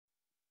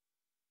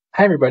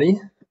Hi everybody.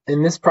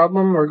 In this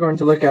problem we're going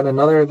to look at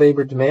another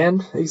labor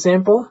demand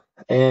example,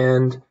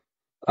 and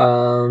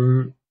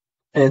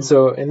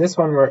so in this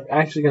one we're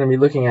actually going to be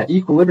looking at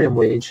equilibrium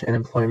wage and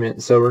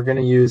employment. So we're going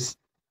to use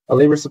a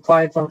labor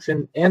supply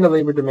function and a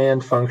labor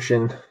demand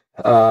function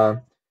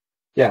to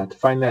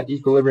find that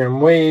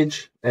equilibrium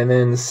wage and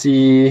then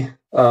see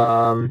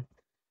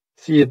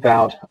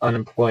about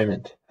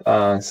unemployment.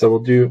 So we'll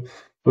do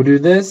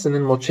this, and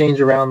then we'll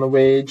change around the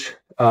wage,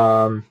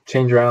 put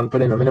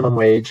in a minimum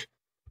wage,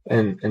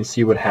 and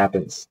see what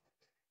happens.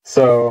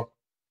 So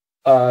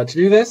to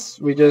do this,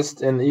 we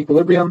just, in the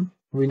equilibrium,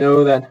 we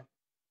know that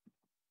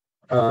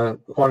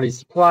quantity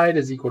supplied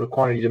is equal to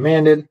quantity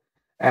demanded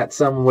at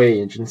some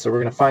wage. And so we're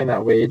going to find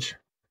that wage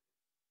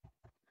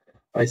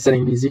by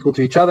setting these equal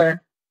to each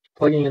other,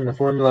 plugging in the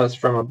formulas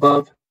from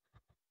above.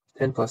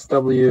 10 plus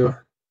W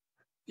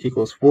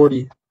equals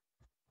 40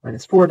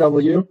 minus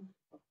 4W.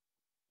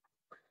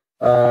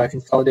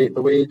 Consolidate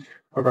the wage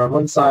over on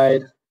one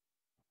side,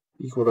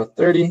 equal to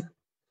 30.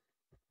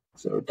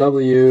 So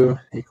W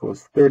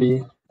equals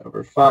 30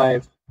 over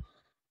 5,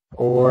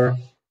 or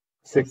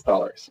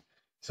 $6.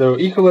 So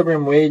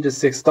equilibrium wage is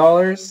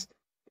 $6,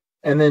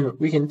 and then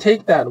we can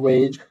take that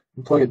wage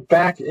and plug it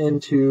back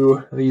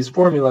into these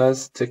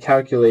formulas to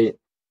calculate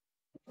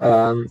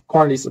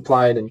quantity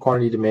supplied and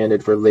quantity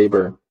demanded for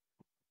labor.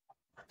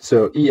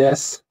 So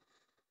ES,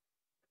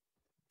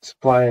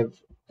 supply of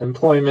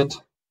employment,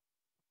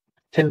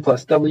 10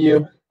 plus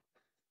W,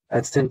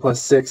 that's 10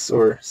 plus 6,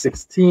 or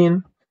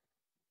 16.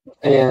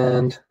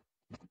 And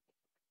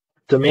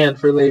demand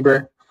for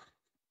labor,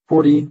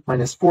 40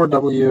 minus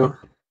 4W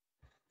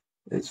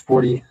is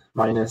 40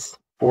 minus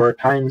 4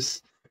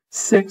 times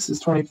 6 is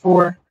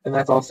 24, and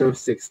that's also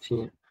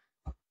 16.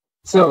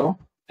 So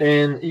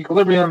in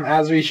equilibrium,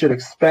 as we should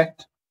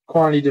expect,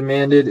 quantity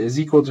demanded is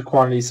equal to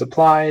quantity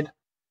supplied,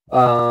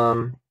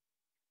 and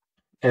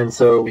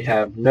so we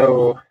have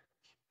no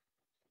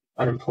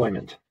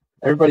unemployment.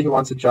 Everybody who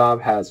wants a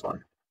job has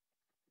one,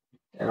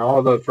 and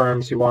all the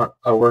firms who want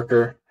a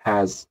worker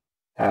has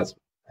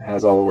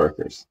all the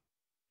workers.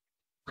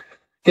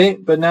 Okay,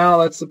 but now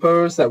let's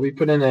suppose that we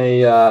put in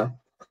a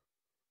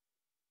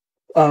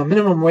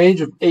minimum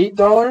wage of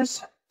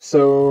 $8.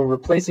 So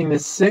replacing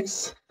this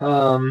 6,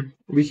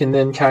 we can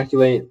then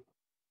calculate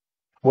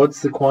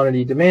what's the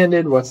quantity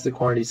demanded, what's the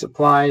quantity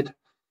supplied,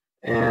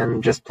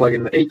 and just plug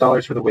in the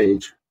 $8 for the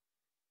wage.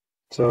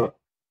 So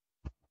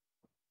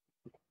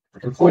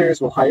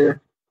employers will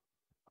hire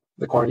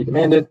the quantity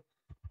demanded.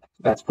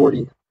 That's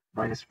 40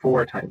 minus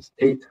 4 times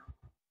 8.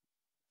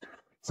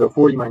 So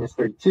 40 minus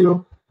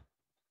 32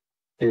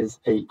 is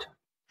 8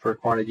 for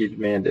quantity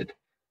demanded.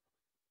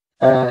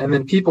 And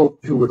then people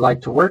who would like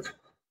to work,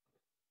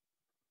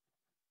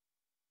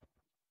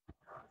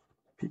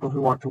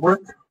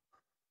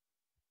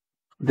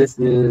 this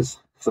is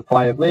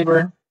supply of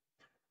labor,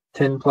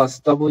 10 plus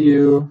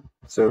W,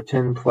 so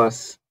 10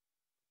 plus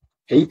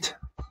 8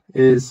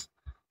 is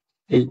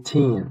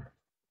 18.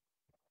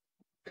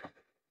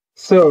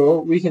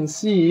 So we can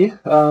see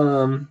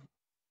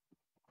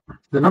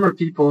the number of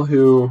people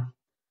who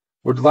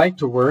would like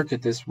to work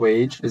at this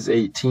wage is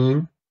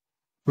 18.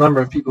 The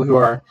number of people who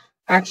are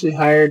actually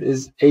hired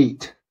is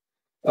 8.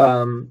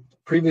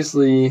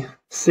 Previously,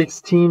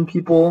 16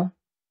 people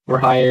were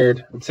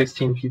hired and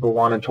 16 people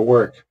wanted to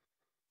work.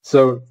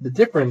 So the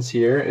difference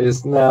here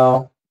is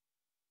now,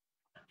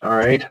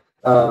 8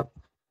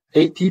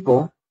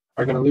 people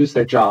are going to lose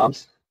their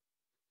jobs.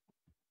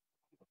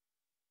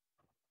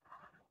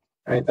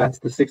 Right, that's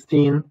the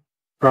 16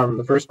 from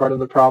the first part of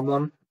the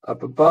problem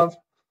up above.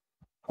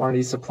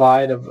 Quantity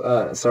supplied of,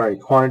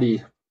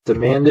 quantity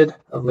demanded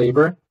of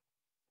labor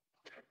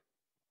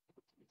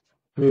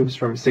moves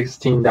from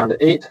 16 down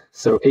to 8,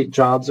 so 8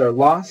 jobs are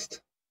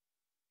lost.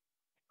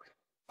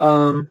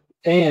 And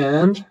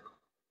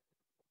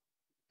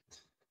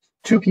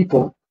 2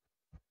 people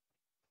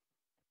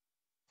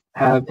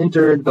have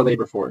entered the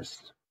labor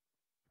force.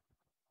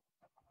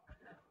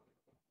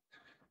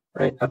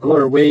 Right, at the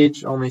lower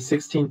wage, only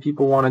 16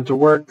 people wanted to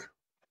work.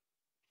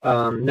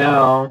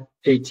 Now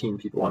 18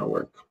 people want to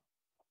work.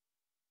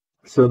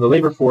 So the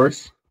labor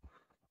force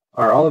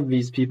are all of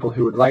these people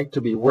who would like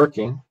to be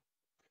working,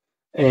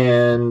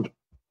 and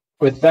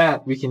with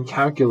that we can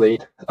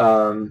calculate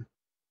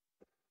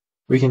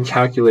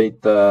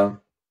the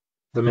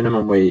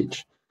minimum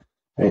wage.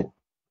 Right,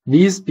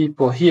 these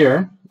people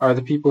here are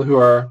the people who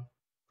are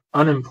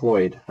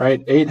unemployed.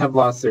 Right, 8 have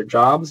lost their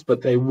jobs,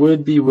 but they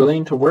would be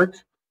willing to work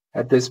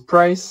at this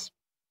price.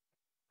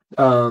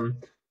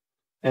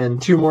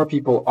 And 2 more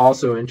people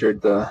also entered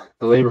the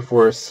labor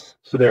force.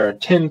 So there are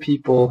 10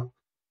 people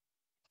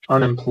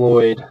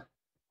unemployed,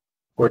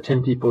 or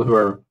 10 people who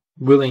are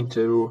willing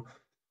to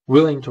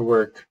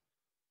work.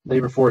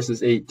 Labor force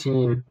is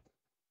 18.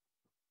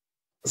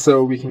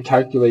 So we can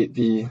calculate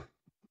the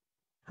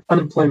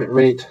unemployment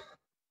rate.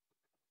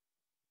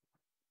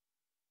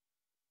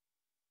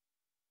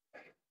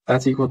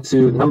 That's equal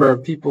to the number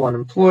of people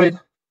unemployed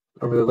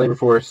over the labor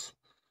force.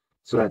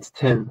 So that's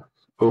 10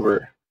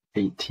 over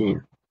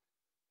 18.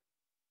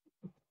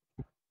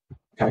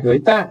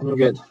 Calculate that, and you'll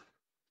get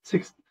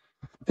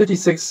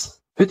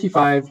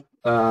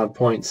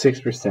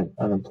 55.6%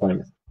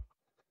 unemployment.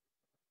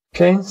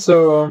 Okay,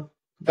 so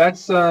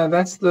that's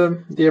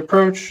the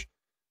approach.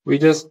 We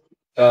just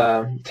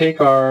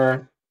take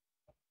our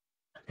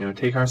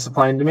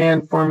supply and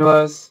demand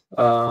formulas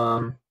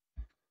and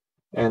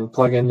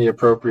plug in the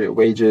appropriate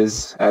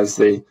wages as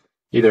they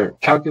either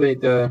calculate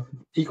the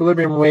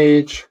equilibrium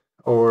wage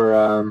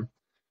or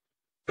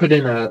put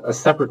in a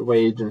separate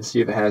wage and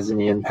see if it has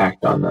any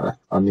impact on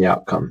the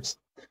outcomes.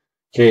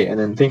 Okay, and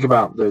then think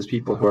about those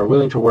people who are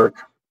willing to work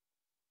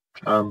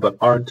but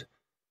aren't,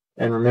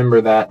 and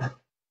remember that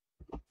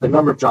the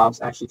number of jobs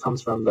actually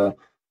comes from the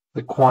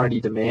quantity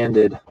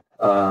demanded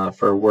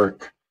for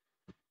work,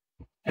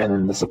 and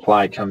then the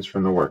supply comes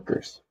from the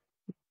workers.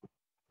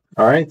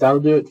 All right, that'll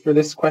do it for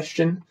this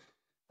question.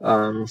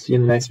 See you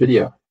in the next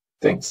video.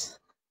 Thanks.